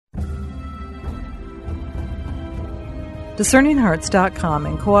DiscerningHearts.com,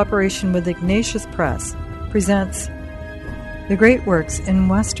 in cooperation with Ignatius Press, presents The Great Works in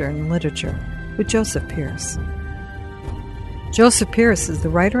Western Literature with Joseph Pearce. Joseph Pearce is the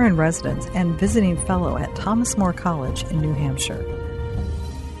writer-in-residence and visiting fellow at Thomas More College in New Hampshire.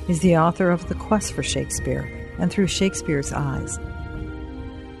 He's the author of The Quest for Shakespeare and Through Shakespeare's Eyes.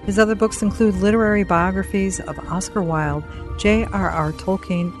 His other books include literary biographies of Oscar Wilde, J.R.R.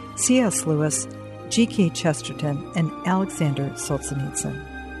 Tolkien, C.S. Lewis, G.K. Chesterton, and Alexander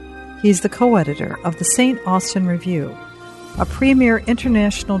Solzhenitsyn. He is the co-editor of the St. Austin Review, a premier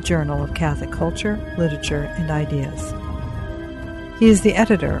international journal of Catholic culture, literature, and ideas. He is the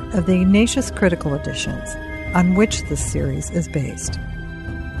editor of the Ignatius Critical Editions, on which this series is based.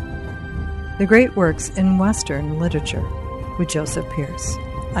 The Great Works in Western Literature with Joseph Pearce.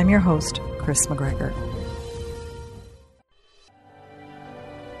 I'm your host, Chris McGregor.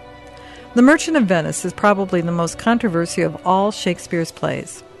 The Merchant of Venice is probably the most controversial of all Shakespeare's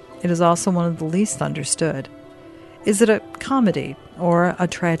plays. It is also one of the least understood. Is it a comedy or a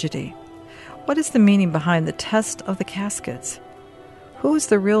tragedy? What is the meaning behind the test of the caskets? Who is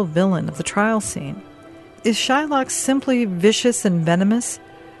the real villain of the trial scene? Is Shylock simply vicious and venomous,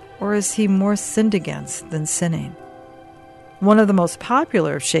 or is he more sinned against than sinning? One of the most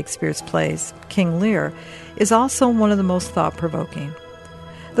popular of Shakespeare's plays, King Lear, is also one of the most thought-provoking.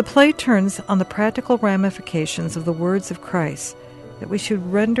 The play turns on the practical ramifications of the words of Christ, that we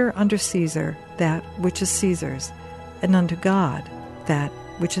should render unto Caesar that which is Caesar's, and unto God that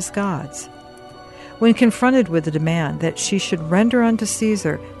which is God's. When confronted with the demand that she should render unto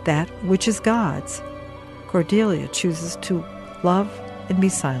Caesar that which is God's, Cordelia chooses to love and be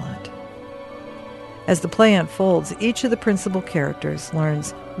silent. As the play unfolds, each of the principal characters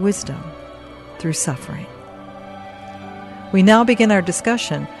learns wisdom through suffering. We now begin our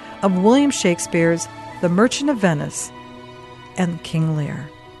discussion of William Shakespeare's The Merchant of Venice and King Lear.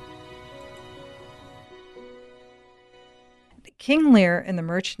 King Lear and The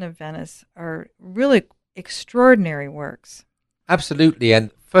Merchant of Venice are really extraordinary works. Absolutely.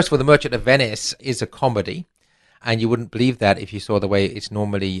 And first of all, The Merchant of Venice is a comedy. And you wouldn't believe that if you saw the way it's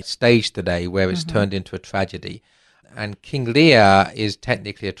normally staged today, where it's turned into a tragedy. And King Lear is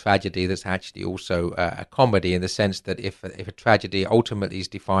technically a tragedy that's actually also a comedy, in the sense that if a tragedy ultimately is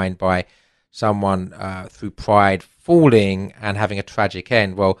defined by someone through pride falling and having a tragic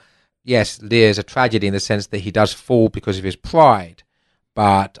end, well, yes, Lear's a tragedy in the sense that he does fall because of his pride,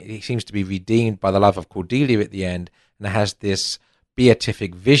 but he seems to be redeemed by the love of Cordelia at the end, and has this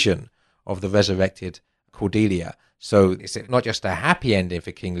beatific vision of the resurrected Cordelia. So it's not just a happy ending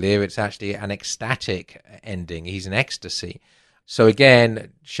for King Lear, it's actually an ecstatic ending. He's in ecstasy. So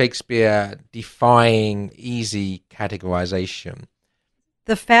again, Shakespeare defying easy categorization.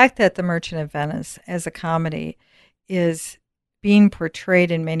 The fact that The Merchant of Venice as a comedy is being portrayed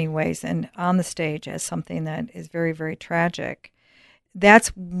in many ways and on the stage as something that is very, very tragic, that's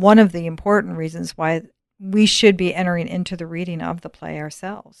one of the important reasons why we should be entering into the reading of the play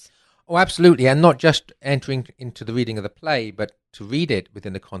ourselves. Oh, absolutely. And not just entering into the reading of the play, but to read it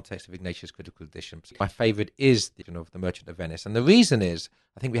within the context of Ignatius Critical Edition. My favorite is The Merchant of Venice. And the reason is,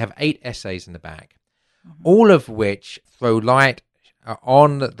 I think we have 8 essays in the back, all of which throw light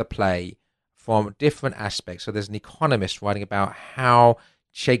on the play from different aspects. So there's an economist writing about how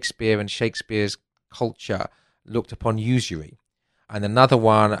Shakespeare and Shakespeare's culture looked upon usury. And another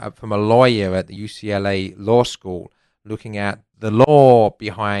one from a lawyer at the UCLA Law School, looking at the law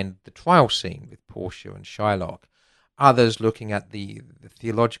behind the trial scene with Portia and Shylock. Others looking at the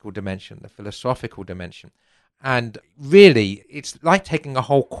theological dimension, the philosophical dimension. And really, it's like taking a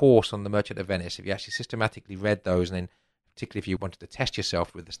whole course on The Merchant of Venice if you actually systematically read those, and then particularly if you wanted to test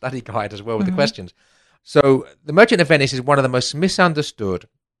yourself with the study guide as well with the questions. So The Merchant of Venice is one of the most misunderstood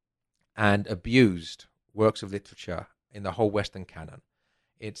and abused works of literature in the whole Western canon.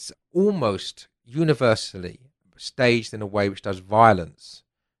 It's almost universally staged in a way which does violence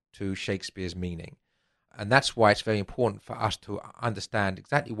to Shakespeare's meaning. And that's why it's very important for us to understand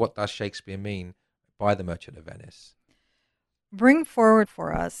exactly what does Shakespeare mean by The Merchant of Venice. Bring forward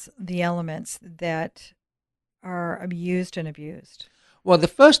for us the elements that are used and abused. Well, the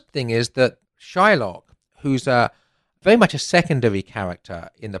first thing is that Shylock, who's very much a secondary character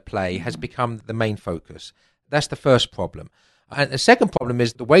in the play, has become the main focus. That's the first problem. And the second problem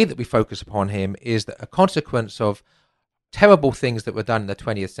is the way that we focus upon him is a consequence of terrible things that were done in the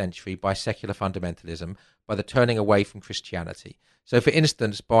 20th century by secular fundamentalism, by the turning away from Christianity. So, for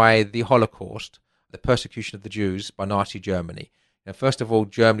instance, by the Holocaust, the persecution of the Jews by Nazi Germany. First of all,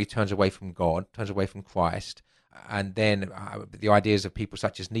 Germany turns away from God, turns away from Christ, and then the ideas of people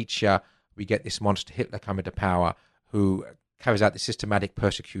such as Nietzsche, we get this monster Hitler coming to power, who carries out the systematic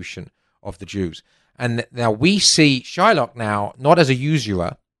persecution of the Jews. And now we see Shylock now not as a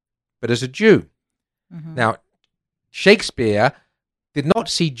usurer, but as a Jew. Mm-hmm. Now, Shakespeare did not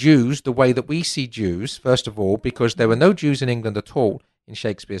see Jews the way that we see Jews, first of all, because there were no Jews in England at all in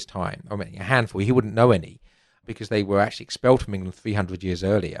Shakespeare's time. I mean, a handful. He wouldn't know any because they were actually expelled from England 300 years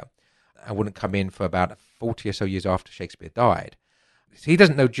earlier and wouldn't come in for about 40 or so years after Shakespeare died. He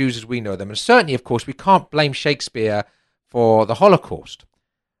doesn't know Jews as we know them. And certainly, of course, we can't blame Shakespeare for the Holocaust.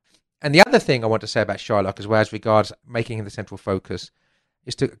 And the other thing I want to say about Shylock, as well as regards making him the central focus,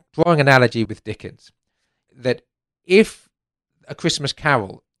 is to draw an analogy with Dickens. That if A Christmas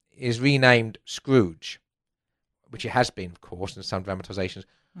Carol is renamed Scrooge, which it has been, of course, in some dramatizations,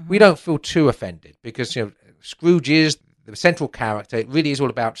 we don't feel too offended because Scrooge is the central character. It really is all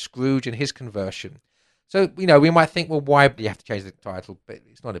about Scrooge and his conversion. So, we might think, well, why do you have to change the title? But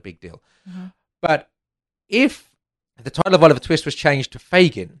it's not a big deal. Mm-hmm. But if the title of Oliver Twist was changed to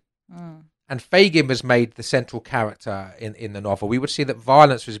Fagin, and Fagin was made the central character in the novel, we would see that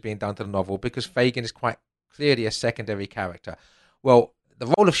violence was being done to the novel because Fagin is quite clearly a secondary character. Well,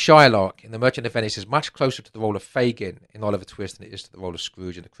 the role of Shylock in The Merchant of Venice is much closer to the role of Fagin in Oliver Twist than it is to the role of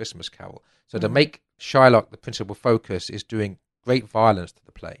Scrooge in A Christmas Carol. So to make Shylock the principal focus is doing great violence to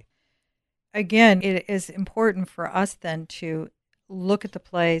the play. Again, it is important for us then to look at the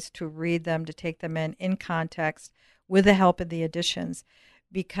plays, to read them, to take them in context with the help of the additions,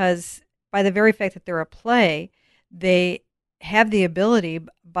 because by the very fact that they're a play, they have the ability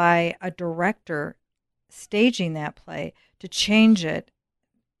by a director staging that play to change it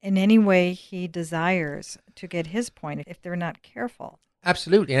in any way he desires to get his point if they're not careful.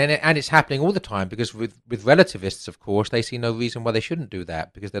 Absolutely, and it's happening all the time because with relativists, of course, they see no reason why they shouldn't do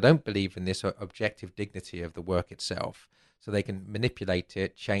that because they don't believe in this objective dignity of the work itself. So they can manipulate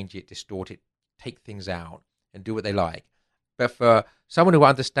it, change it, distort it, take things out, and do what they like. But for someone who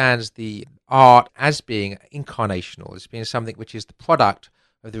understands the art as being incarnational, as being something which is the product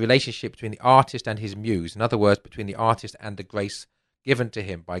of the relationship between the artist and his muse, in other words, between the artist and the grace given to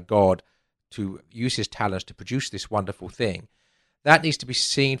him by God to use his talents to produce this wonderful thing, that needs to be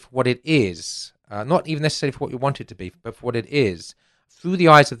seen for what it is, not even necessarily for what you want it to be, but for what it is, through the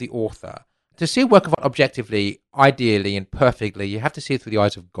eyes of the author. To see a work of art objectively, ideally, and perfectly, you have to see it through the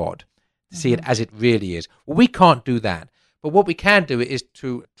eyes of God, to see it as it really is. Well, we can't do that, but what we can do is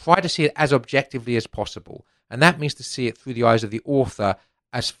to try to see it as objectively as possible, and that means to see it through the eyes of the author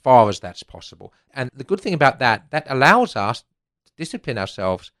as far as that's possible. And the good thing about that allows us to discipline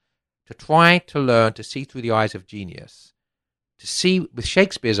ourselves to try to learn to see through the eyes of genius. To see with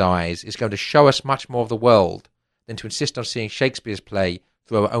Shakespeare's eyes is going to show us much more of the world than to insist on seeing Shakespeare's play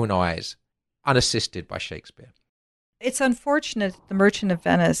through our own eyes, unassisted by Shakespeare. It's unfortunate that The Merchant of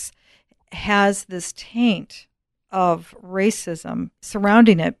Venice has this taint of racism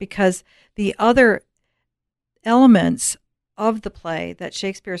surrounding it because the other elements of the play that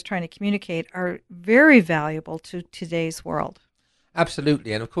Shakespeare is trying to communicate are very valuable to today's world.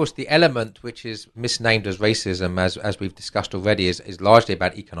 Absolutely, and of course the element which is misnamed as racism, as we've discussed already, is largely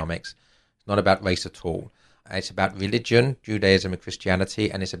about economics. It's not about race at all. It's about religion, Judaism and Christianity,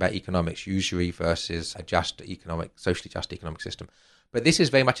 and it's about economics, usury versus a just economic, socially just economic system. But this is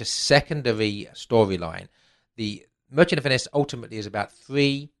very much a secondary storyline. The Merchant of Venice ultimately is about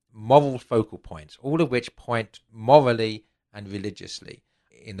three moral focal points, all of which point morally and religiously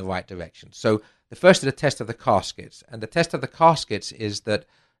in the right direction. So the first is the test of the caskets. And the test of the caskets is that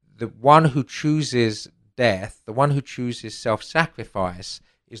the one who chooses death, the one who chooses self-sacrifice,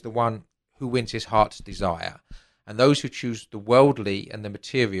 is the one who wins his heart's desire. And those who choose the worldly and the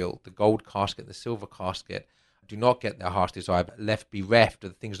material, the gold casket, the silver casket, do not get their heart's desire, but left bereft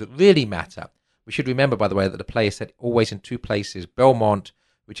of the things that really matter. We should remember, by the way, that the play is set always in two places: Belmont,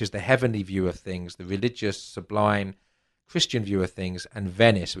 which is the heavenly view of things, the religious, sublime, Christian view of things, and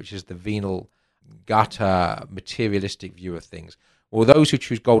Venice, which is the venal, gutter, materialistic view of things. Well, those who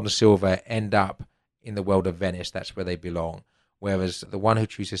choose gold and silver end up in the world of Venice. That's where they belong. Whereas the one who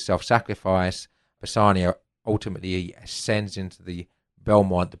chooses self-sacrifice, Bassanio, ultimately ascends into the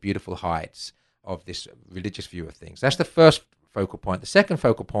Belmont, the beautiful heights of this religious view of things. That's the first focal point. The second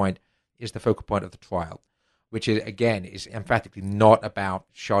focal point is the focal point of the trial, which is, again, is emphatically not about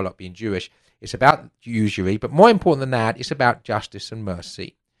Shylock being Jewish. It's about usury, but more important than that, it's about justice and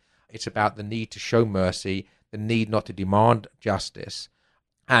mercy. It's about the need to show mercy, the need not to demand justice.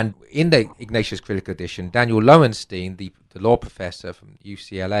 And in the Ignatius Critical Edition, Daniel Lowenstein, the law professor from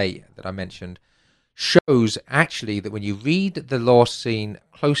UCLA that I mentioned, shows actually that when you read the law scene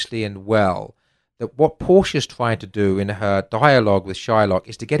closely and well, that what Portia's trying to do in her dialogue with Shylock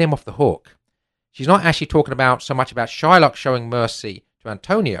is to get him off the hook. She's not actually talking about so much about Shylock showing mercy to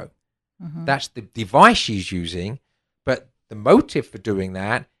Antonio. That's the device she's using, but the motive for doing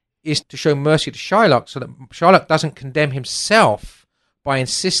that is to show mercy to Shylock so that Shylock doesn't condemn himself by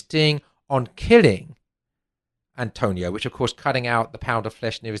insisting on killing Antonio, which of course cutting out the pound of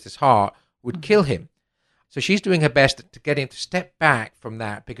flesh nearest his heart would kill him. So she's doing her best to get him to step back from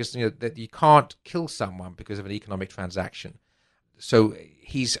that, because that you can't kill someone because of an economic transaction. So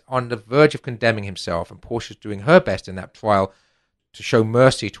he's on the verge of condemning himself, and Portia's doing her best in that trial to show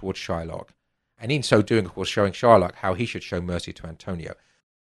mercy towards Shylock. And in so doing, of course, showing Shylock how he should show mercy to Antonio.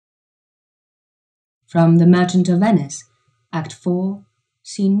 From The Merchant of Venice, Act 4,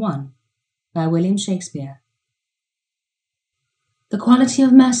 Scene 1, by William Shakespeare. The quality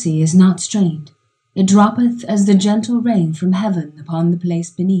of mercy is not strained. It droppeth as the gentle rain from heaven upon the place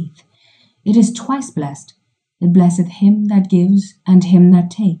beneath. It is twice blessed. It blesseth him that gives and him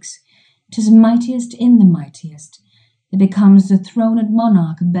that takes. 'Tis mightiest in the mightiest. It becomes the throned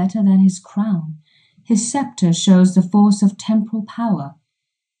monarch better than his crown. His sceptre shows the force of temporal power,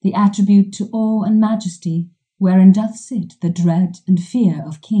 the attribute to awe and majesty, wherein doth sit the dread and fear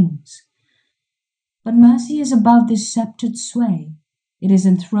of kings. But mercy is above this sceptred sway. It is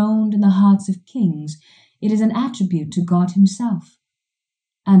enthroned in the hearts of kings. It is an attribute to God himself.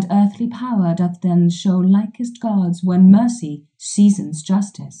 And earthly power doth then show likest gods when mercy seasons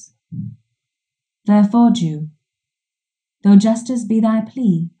justice. Therefore, Jew, though justice be thy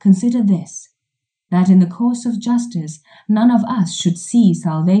plea, consider this, that in the course of justice none of us should see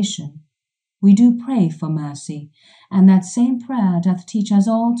salvation. We do pray for mercy, and that same prayer doth teach us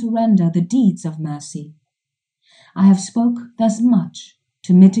all to render the deeds of mercy. I have spoke thus much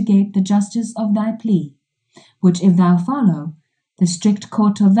to mitigate the justice of thy plea, which if thou follow, the strict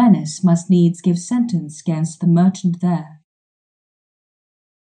court of Venice must needs give sentence against the merchant there.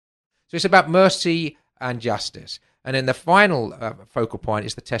 So it's about mercy and justice. And then the final focal point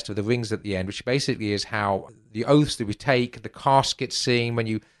is the test of the rings at the end, which basically is how the oaths that we take, the casket scene, when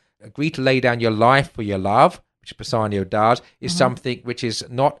you agree to lay down your life for your love, which Bassanio does, is something which is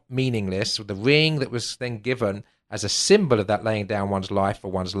not meaningless. So the ring that was then given as a symbol of that laying down one's life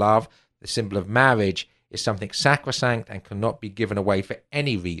for one's love, the symbol of marriage, is something sacrosanct and cannot be given away for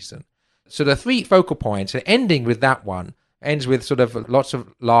any reason. So the three focal points, and ending with that one, ends with sort of lots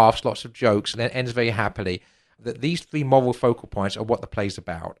of laughs, lots of jokes, and it ends very happily, that these three moral focal points are what the play's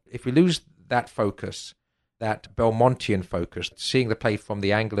about. If we lose that focus, that Belmontian focus, seeing the play from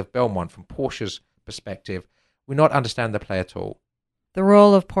the angle of Belmont, from Portia's perspective, we not understand the play at all. The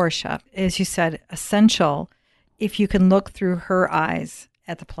role of Portia, as you said, essential if you can look through her eyes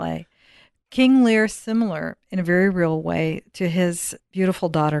at the play. King Lear, similar in a very real way to his beautiful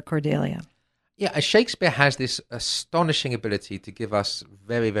daughter Cordelia. Yeah, Shakespeare has this astonishing ability to give us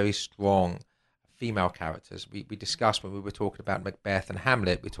very, very strong female characters. We discussed when we were talking about Macbeth and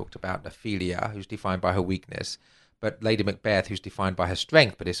Hamlet, we talked about Ophelia, who's defined by her weakness, but Lady Macbeth, who's defined by her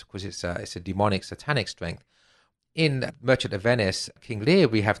strength, but it's a demonic, satanic strength. In Merchant of Venice, King Lear,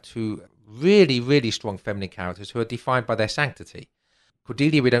 we have two really, really strong feminine characters who are defined by their sanctity.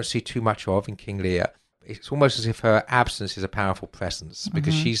 Cordelia we don't see too much of in King Lear. It's almost as if her absence is a powerful presence,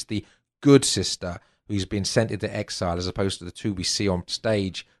 because she's the good sister who's been sent into exile, as opposed to the two we see on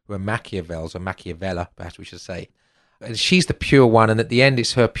stage who are Machiavels, or Machiavella, perhaps we should say. And she's the pure one, and at the end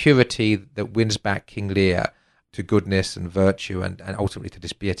it's her purity that wins back King Lear to goodness and virtue, and ultimately to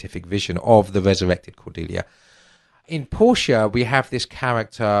this beatific vision of the resurrected Cordelia. In Portia, we have this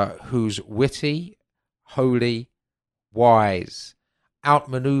character who's witty, holy, wise,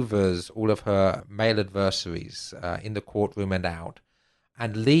 outmaneuvers all of her male adversaries in the courtroom and out,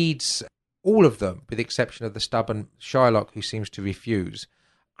 and leads all of them, with the exception of the stubborn Shylock, who seems to refuse,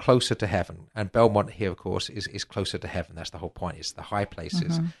 closer to heaven. And Belmont here, of course, is closer to heaven. That's the whole point. It's the high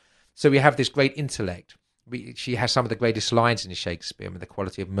places. So we have this great intellect. She has some of the greatest lines in Shakespeare. I mean, the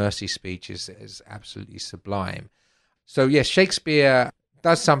quality of mercy speech is absolutely sublime. So yes, Shakespeare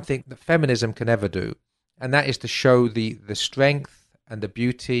does something that feminism can never do, and that is to show the strength and the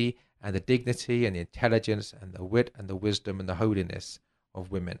beauty and the dignity and the intelligence and the wit and the wisdom and the holiness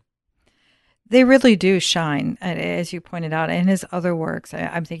of women. They really do shine, as you pointed out, in his other works.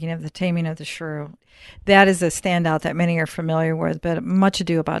 I'm thinking of The Taming of the Shrew. That is a standout that many are familiar with, but Much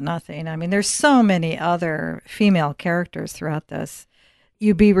Ado About Nothing. I mean, there's so many other female characters throughout this.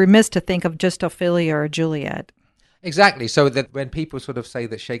 You'd be remiss to think of just Ophelia or Juliet. Exactly. So that when people sort of say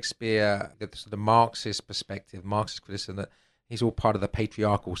that Shakespeare, the Marxist perspective, Marxist criticism, that he's all part of the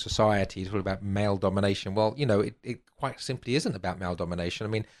patriarchal society, he's all about male domination. Well, it quite simply isn't about male domination. I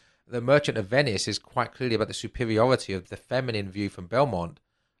mean, The Merchant of Venice is quite clearly about the superiority of the feminine view from Belmont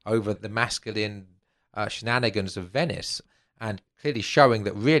over the masculine shenanigans of Venice, and clearly showing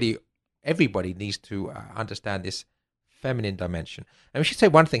that really everybody needs to understand this feminine dimension. And we should say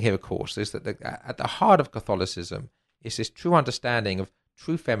one thing here, of course, is that at the heart of Catholicism is this true understanding of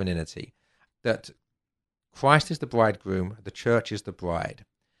true femininity, that Christ is the bridegroom, the church is the bride.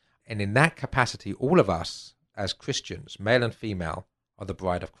 And in that capacity, all of us as Christians, male and female, are the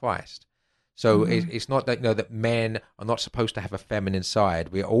bride of Christ. So it's not that, that men are not supposed to have a feminine side.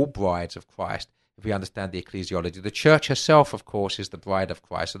 We are all brides of Christ if we understand the ecclesiology. The church herself, of course, is the bride of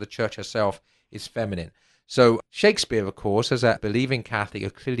Christ. So the church herself is feminine. So Shakespeare, of course, as a believing Catholic, who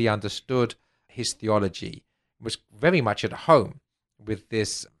clearly understood his theology, was very much at home with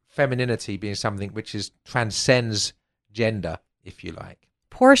this femininity being something which transcends gender, if you like.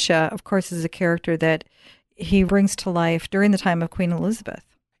 Portia, of course, is a character that he brings to life during the time of Queen Elizabeth.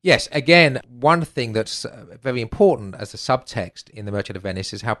 Yes, again, one thing that's very important as a subtext in The Merchant of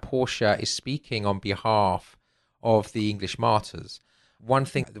Venice is how Portia is speaking on behalf of the English martyrs. One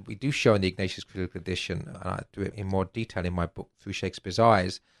thing that we do show in the Ignatius Critical Edition, and I do it in more detail in my book, Through Shakespeare's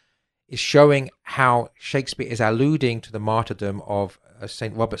Eyes, is showing how Shakespeare is alluding to the martyrdom of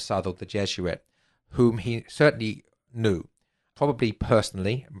St. Robert Southwell, the Jesuit, whom he certainly knew, probably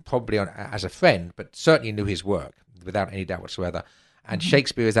personally, probably as a friend, but certainly knew his work, without any doubt whatsoever. And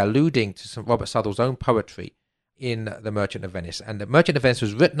Shakespeare is alluding to St. Robert Southwell's own poetry in The Merchant of Venice. And The Merchant of Venice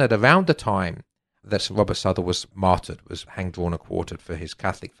was written at around the time that St. Robert Southwell was martyred, was hanged, drawn, and quartered for his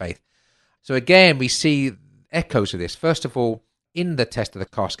Catholic faith. So again, we see echoes of this. First of all, in the test of the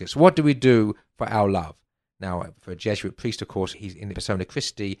caskets, what do we do for our love? Now, for a Jesuit priest, of course, he's in the persona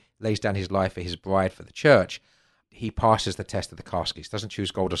Christi, lays down his life for his bride, for the church. He passes the test of the caskets, doesn't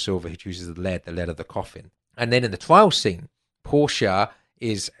choose gold or silver, he chooses the lead of the coffin. And then in the trial scene, Portia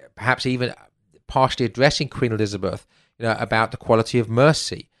is perhaps even partially addressing Queen Elizabeth, about the quality of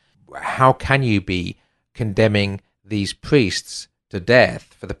mercy. How can you be condemning these priests to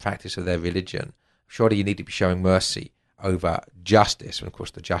death for the practice of their religion? Surely you need to be showing mercy over justice. And of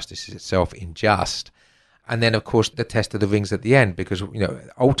course, the justice is itself unjust. And then, of course, the test of the rings at the end, because,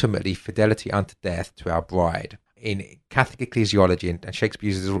 ultimately fidelity unto death to our bride. In Catholic ecclesiology, and Shakespeare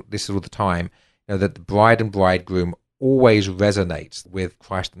uses this all the time, that the bride and bridegroom always resonates with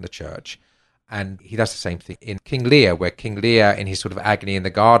Christ and the church. And he does the same thing in King Lear, where King Lear, in his sort of agony in the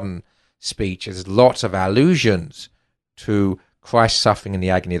garden speech, has lots of allusions to Christ's suffering in the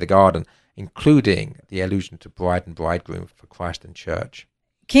agony of the garden, including the allusion to bride and bridegroom for Christ and church.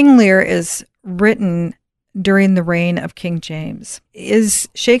 King Lear is written during the reign of King James. Is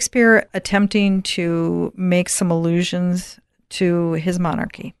Shakespeare attempting to make some allusions to his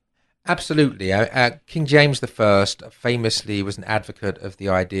monarchy? Absolutely. King James I famously was an advocate of the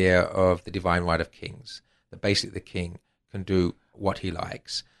idea of the divine right of kings, that basically the king can do what he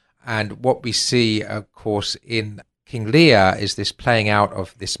likes. And what we see, of course, in King Lear is this playing out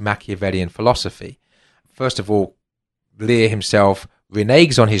of this Machiavellian philosophy. First of all, Lear himself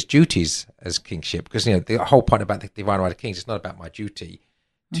reneges on his duties as kingship, because the whole point about the divine right of kings is not about my duty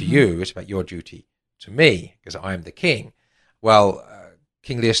to you, it's about your duty to me, because I am the king. Well,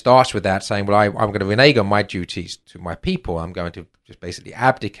 King Lear starts with that, saying, well, I'm going to renege on my duties to my people. I'm going to just basically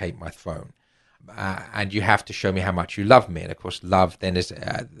abdicate my throne. And you have to show me how much you love me. And of course, love then is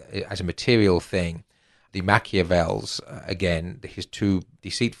as a material thing. The Machiavels, again, his two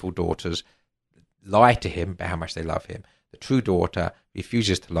deceitful daughters, lie to him about how much they love him. The true daughter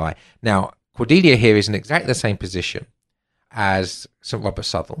refuses to lie. Now, Cordelia here is in exactly the same position as St. Robert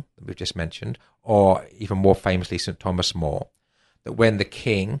Southwell, that we've just mentioned, or even more famously, St. Thomas More. That when the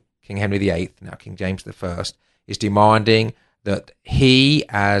king, King Henry VIII, now King James I, is demanding that he,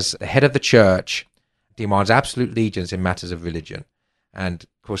 as the head of the church, demands absolute allegiance in matters of religion. And,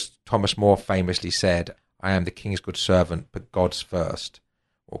 of course, Thomas More famously said, I am the king's good servant, but God's first.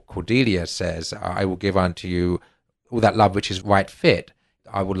 Or Cordelia says, I will give unto you all that love which is right fit.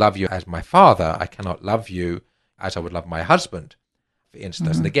 I will love you as my father. I cannot love you as I would love my husband, for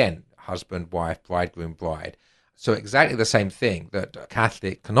instance. And again, husband, wife, bridegroom, bride. So exactly the same thing, that a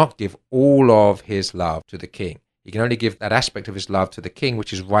Catholic cannot give all of his love to the king. He can only give that aspect of his love to the king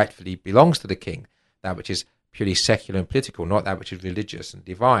which is rightfully belongs to the king, that which is purely secular and political, not that which is religious and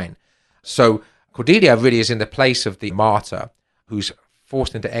divine. So Cordelia really is in the place of the martyr who's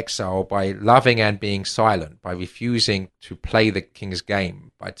forced into exile by loving and being silent, by refusing to play the king's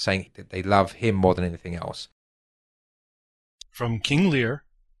game, by saying that they love him more than anything else. From King Lear,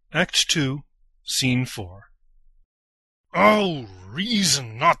 Act 2, Scene 4. Oh,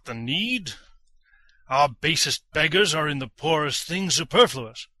 reason not the need. Our basest beggars are in the poorest thing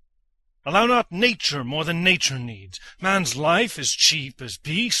superfluous. Allow not nature more than nature needs. Man's life is cheap as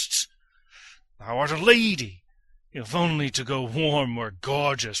beasts. Thou art a lady, if only to go warm or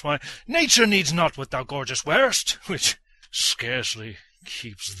gorgeous. Why, nature needs not what thou gorgeous wearest, which scarcely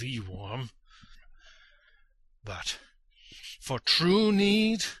keeps thee warm. But for true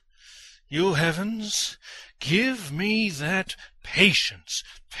need, you heavens, give me that patience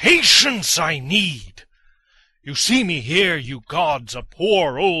I need. You see me here, you gods, a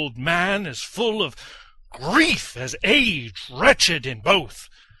poor old man, as full of grief as age, wretched in both.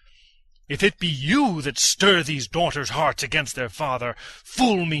 If it be you that stir these daughters' hearts against their father,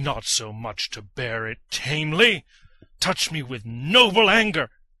 fool me not so much to bear it tamely. Touch me with noble anger,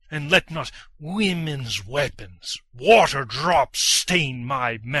 and let not women's weapons, water drops, stain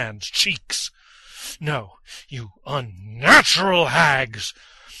my man's cheeks. No, you unnatural hags,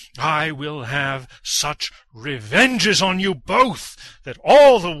 I will have such revenges on you both, that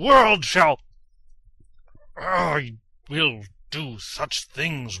all the world shall... I will do such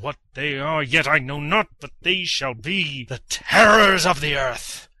things what they are, yet I know not, but they shall be the terrors of the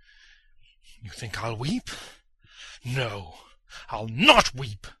earth. You think I'll weep? No, I'll not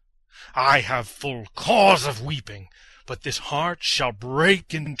weep. I have full cause of weeping, but this heart shall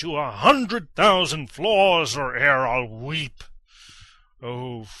break into 100,000 flaws, or ere I'll weep.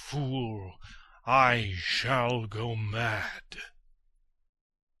 O fool, I shall go mad.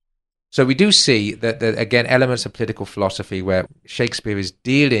 So we do see that, again, elements of political philosophy where Shakespeare is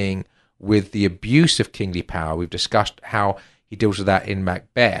dealing with the abuse of kingly power. We've discussed how he deals with that in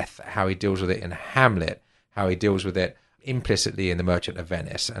Macbeth, how he deals with it in Hamlet, how he deals with it implicitly in The Merchant of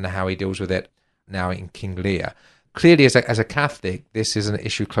Venice, and how he deals with it now in King Lear. Clearly, as a Catholic, this is an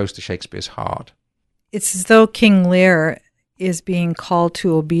issue close to Shakespeare's heart. It's as though King Lear is being called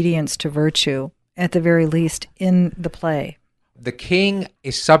to obedience to virtue, at the very least, in the play. The king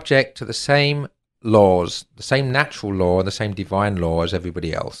is subject to the same laws, the same natural law and the same divine law as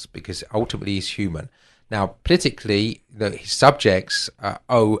everybody else, because ultimately he's human. Now, politically, his subjects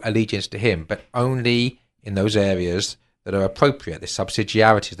owe allegiance to him, but only in those areas that are appropriate. The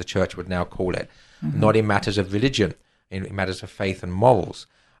subsidiarity, as the church would now call it, not in matters of religion, in matters of faith and morals.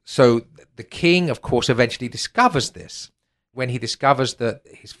 So the king, of course, eventually discovers this. When he discovers that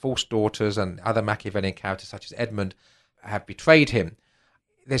his false daughters and other Machiavellian characters such as Edmund have betrayed him,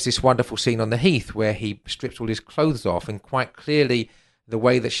 there's this wonderful scene on the heath where he strips all his clothes off, and quite clearly the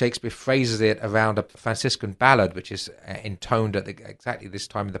way that Shakespeare phrases it around a Franciscan ballad, which is intoned at exactly this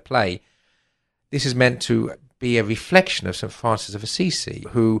time of the play, this is meant to be a reflection of St. Francis of Assisi,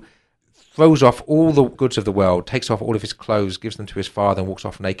 who throws off all the goods of the world, takes off all of his clothes, gives them to his father, and walks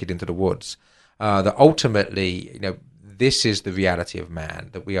off naked into the woods. That ultimately, this is the reality of man,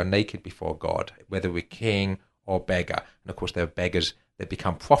 that we are naked before God, whether we're king or beggar. And of course, there are beggars that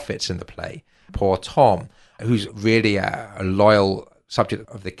become prophets in the play. Poor Tom, who's really a loyal subject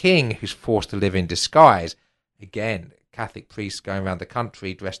of the king, who's forced to live in disguise. Again, Catholic priests going around the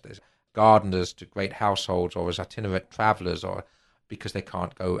country dressed as gardeners to great households, or as itinerant travellers, or because they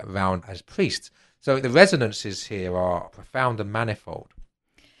can't go around as priests. So the resonances here are profound and manifold.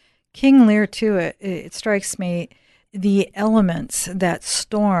 King Lear, too, it strikes me, the elements, that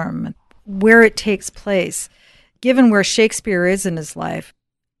storm, where it takes place, given where Shakespeare is in his life,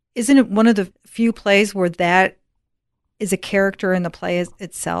 isn't it one of the few plays where that is a character in the play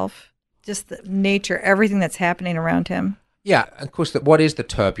itself? Just the nature, everything that's happening around him. Yeah, of course, what is the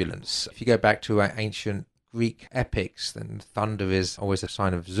turbulence? If you go back to ancient Greek epics, then thunder is always a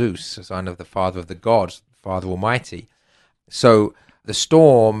sign of Zeus, a sign of the father of the gods, Father Almighty. So the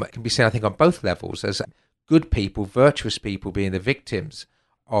storm can be seen, I think, on both levels, as good people, virtuous people being the victims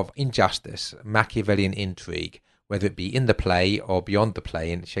of injustice, Machiavellian intrigue, whether it be in the play or beyond the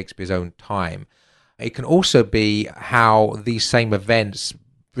play in Shakespeare's own time. It can also be how these same events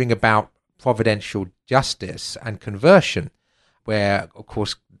bring about providential justice and conversion, where, of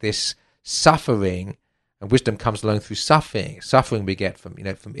course, this suffering, and wisdom comes along through suffering we get from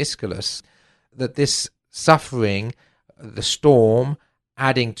Aeschylus, that this suffering, the storm,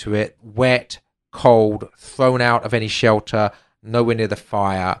 adding to it, wet, cold, thrown out of any shelter, nowhere near the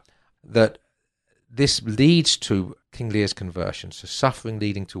fire, that this leads to King Lear's conversion. So suffering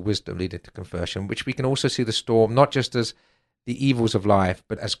leading to wisdom, leading to conversion, which we can also see the storm not just as the evils of life,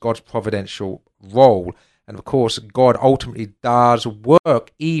 but as God's providential role. And of course, God ultimately does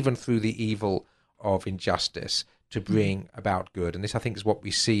work even through the evil of injustice to bring about good. And this, I think, is what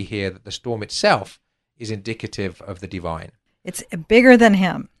we see here, that the storm itself is indicative of the divine. It's bigger than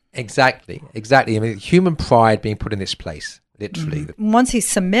him. Exactly. I mean, human pride being put in its place, literally. Once he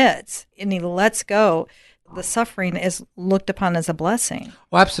submits and he lets go, the suffering is looked upon as a blessing.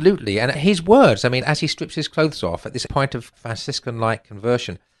 Well, absolutely. And his words, I mean, as he strips his clothes off at this point of Franciscan-like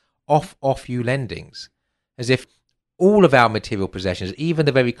conversion, off you lendings, as if all of our material possessions, even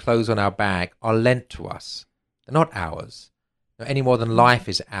the very clothes on our back, are lent to us. They're not ours. No, any more than life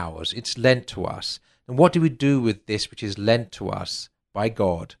is ours. It's lent to us. And what do we do with this which is lent to us by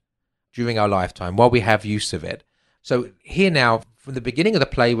God during our lifetime while we have use of it? So here now, from the beginning of the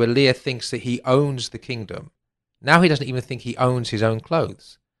play where Lear thinks that he owns the kingdom, now he doesn't even think he owns his own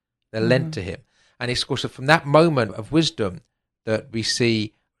clothes. They're lent to him. And it's of course from that moment of wisdom that we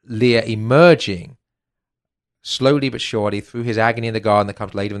see Lear emerging slowly but surely through his agony in the garden that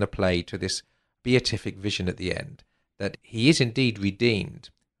comes later in the play to this beatific vision at the end, that he is indeed redeemed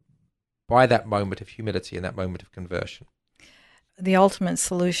by that moment of humility and that moment of conversion. The ultimate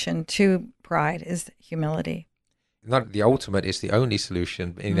solution to pride is humility. Not the ultimate, it's the only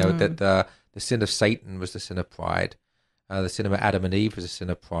solution. You know, that the sin of Satan was the sin of pride. The sin of Adam and Eve was the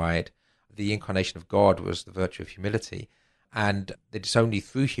sin of pride. The incarnation of God was the virtue of humility. And it's only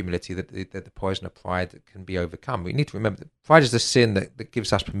through humility that the poison of pride can be overcome. We need to remember that pride is the sin that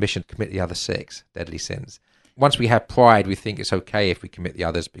gives us permission to commit the other 6 deadly sins. Once we have pride, we think it's okay if we commit the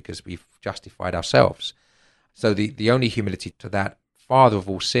others because we've justified ourselves. So the only humility to that father of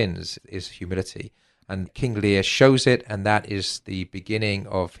all sins is humility. And King Lear shows it, and that is the beginning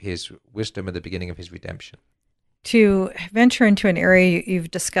of his wisdom and the beginning of his redemption. To venture into an area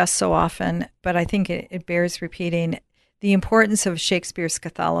you've discussed so often, but I think it bears repeating, the importance of Shakespeare's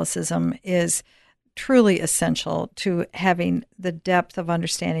Catholicism is truly essential to having the depth of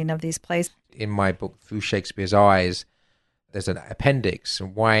understanding of these plays. In my book, Through Shakespeare's Eyes, there's an appendix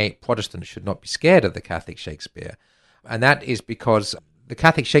on why Protestants should not be scared of the Catholic Shakespeare. And that is because the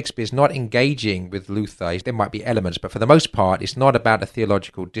Catholic Shakespeare is not engaging with Luther. There might be elements, but for the most part, it's not about a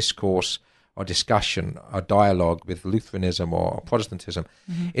theological discourse or discussion or dialogue with Lutheranism or Protestantism.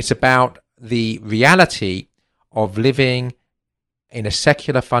 It's about the reality of living in a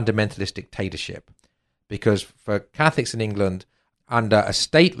secular fundamentalist dictatorship. Because for Catholics in England, under a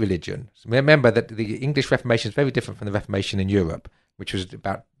state religion, remember that the English Reformation is very different from the Reformation in Europe, which was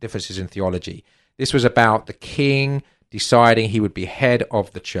about differences in theology. This was about the king deciding he would be head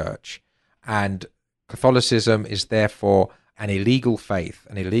of the church. And Catholicism is therefore an illegal faith,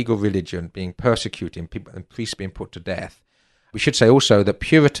 an illegal religion being persecuted and priests being put to death. We should say also that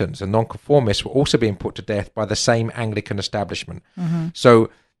Puritans and nonconformists were also being put to death by the same Anglican establishment. So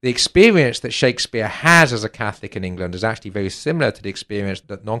the experience that Shakespeare has as a Catholic in England is actually very similar to the experience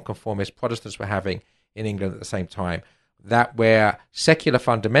that nonconformist Protestants were having in England at the same time, that where secular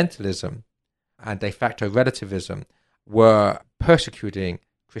fundamentalism and de facto relativism were persecuting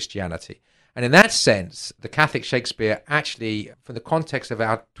Christianity. And in that sense, the Catholic Shakespeare actually, from the context of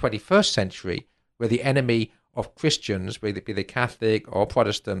our 21st century, where the enemy of Christians, whether it be the Catholic or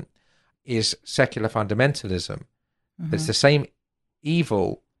Protestant, is secular fundamentalism. It's the same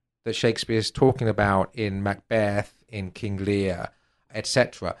evil that Shakespeare is talking about in Macbeth, in King Lear,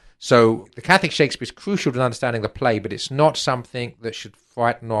 etc. So the Catholic Shakespeare is crucial to understanding the play, but it's not something that should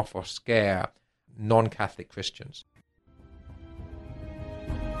frighten off or scare non-Catholic Christians.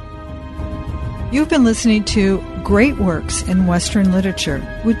 You've been listening to Great Works in Western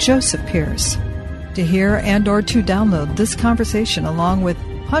Literature with Joseph Pearce. To hear and or to download this conversation along with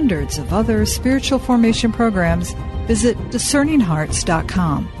hundreds of other spiritual formation programs, visit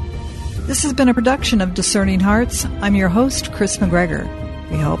discerninghearts.com. This has been a production of Discerning Hearts. I'm your host, Chris McGregor.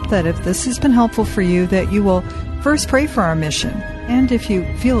 We hope that if this has been helpful for you, that you will first pray for our mission, and if you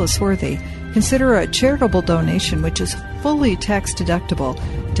feel us worthy, consider a charitable donation which is fully tax-deductible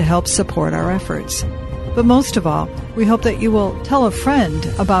to help support our efforts. But most of all, we hope that you will tell a friend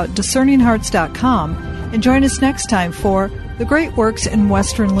about discerninghearts.com and join us next time for The Great Works in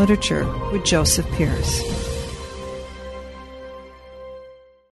Western Literature with Joseph Pearce.